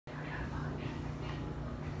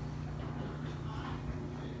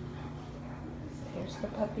Here's the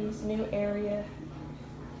puppies' new area.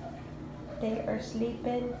 They are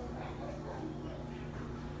sleeping.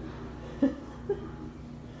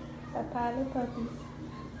 A pile of puppies.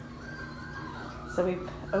 So we've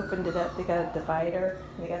opened it up. They got a divider.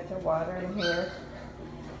 They got their water in here.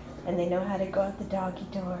 And they know how to go out the doggy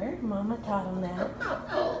door. Mama taught them that.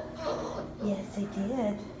 Yes, they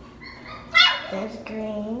did. There's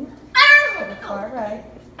Green to the far right.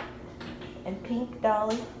 And Pink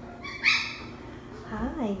Dolly.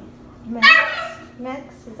 Hi. Max.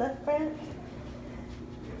 Max is up front.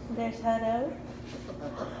 There's Hutto.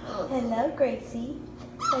 Hello, Gracie.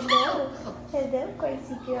 Hello. Hello,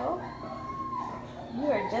 Gracie girl. You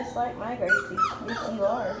are just like my Gracie. Yes, you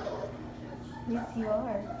are. Yes, you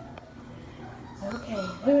are. Okay,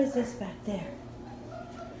 who is this back there?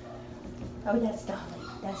 Oh, that's Dolly.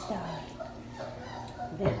 That's Dolly.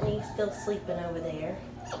 Bentley's still sleeping over there.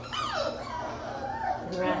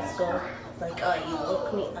 And Rascal is like, oh, you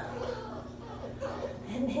woke me up.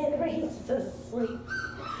 And Henry's asleep.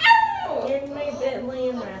 Henry, Bentley,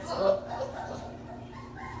 and Rascal.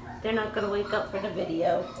 They're not going to wake up for the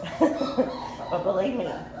video. But believe me,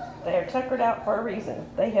 they are tuckered out for a reason.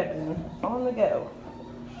 They have been on the go.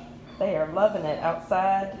 They are loving it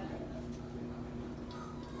outside.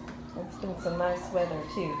 It's been some nice weather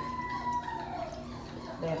too.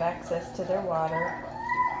 They have access to their water.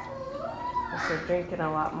 So they're drinking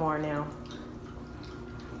a lot more now.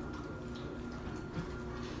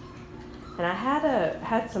 And I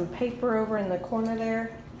had some paper over in the corner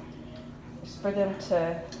there just for them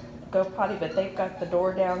to go potty, but they've got the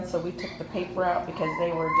door down, so we took the paper out because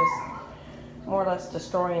they were just more or less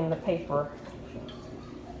destroying the paper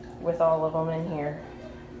with all of them in here.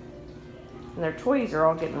 And their toys are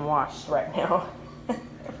all getting washed right now.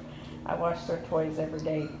 I wash their toys every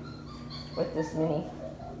day with this mini.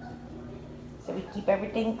 So we keep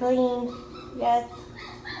everything clean. Yes.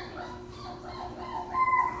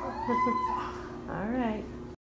 All right.